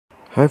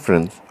Hi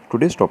friends,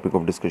 today's topic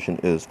of discussion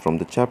is from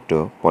the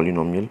chapter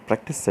Polynomial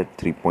Practice Set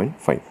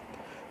 3.5.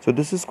 So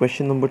this is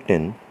question number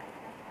 10.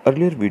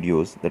 Earlier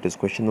videos, that is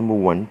question number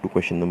 1 to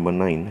question number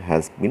 9,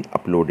 has been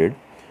uploaded.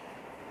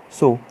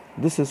 So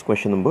this is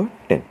question number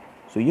 10.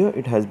 So here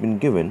it has been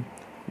given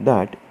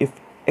that if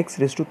x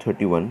raised to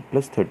 31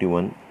 plus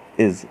 31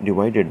 is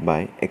divided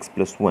by x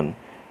plus 1,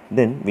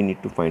 then we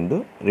need to find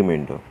the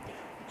remainder.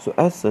 So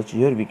as such,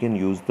 here we can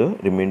use the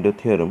remainder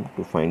theorem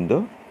to find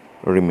the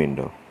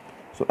remainder.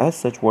 So as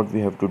such, what we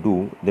have to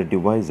do, the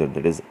divisor,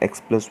 that is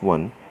x plus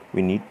 1,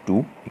 we need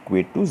to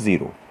equate to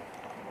 0,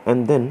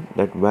 and then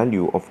that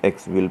value of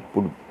x will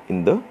put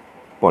in the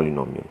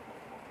polynomial.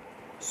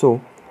 So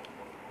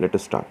let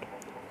us start.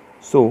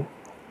 So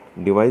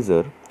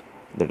divisor,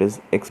 that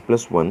is x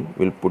plus 1,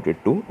 will put it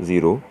to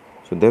 0.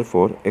 So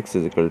therefore x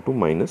is equal to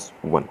minus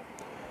 1.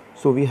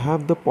 So we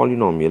have the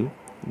polynomial,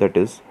 that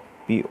is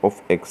p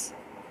of x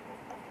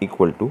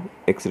equal to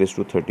x raised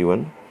to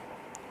 31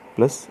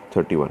 plus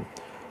 31.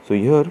 So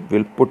here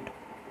we'll put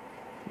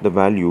the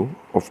value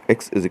of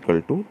x is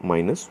equal to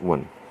minus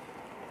 1.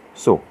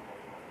 So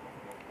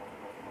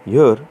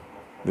here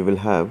we will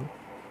have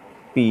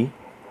p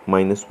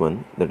minus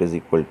 1, that is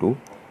equal to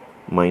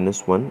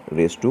minus 1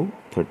 raised to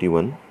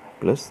 31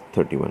 plus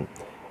 31.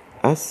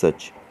 As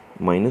such,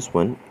 minus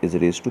 1 is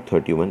raised to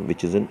 31,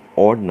 which is an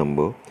odd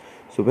number.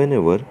 So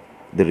whenever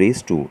the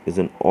raised to is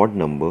an odd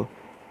number,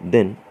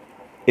 then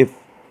if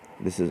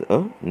this is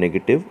a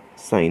negative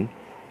sign,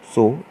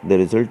 so the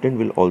resultant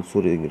will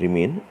also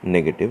remain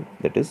negative,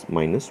 that is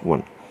minus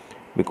 1,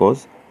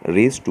 because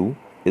raised to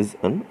is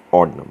an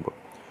odd number.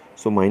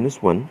 So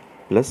minus 1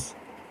 plus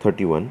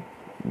 31,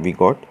 we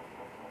got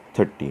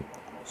 30.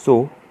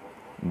 So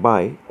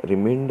by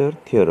remainder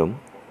theorem,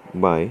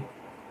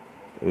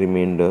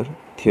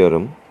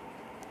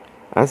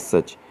 as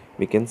such,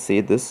 we can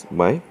say this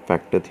by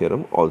factor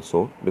theorem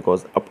also,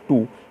 because up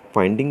to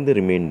finding the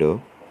remainder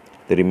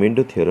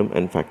theorem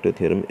and factor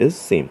theorem is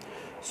same.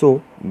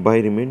 So by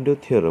remainder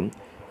theorem,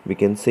 we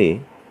can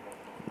say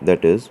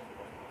that is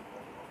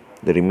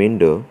the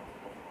remainder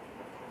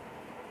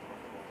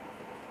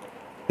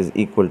is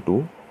equal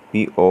to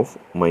p of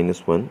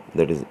minus 1,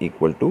 that is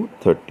equal to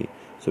 30.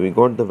 So we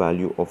got the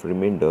value of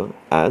remainder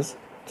as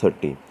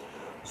 30.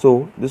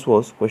 So this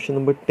was question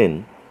number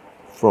 10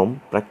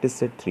 from practice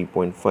set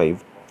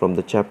 3.5 from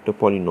the chapter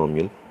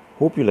Polynomial.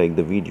 Hope you like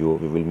the video.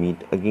 We will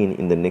meet again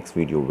in the next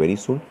video very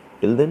soon.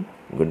 Till then,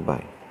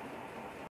 goodbye.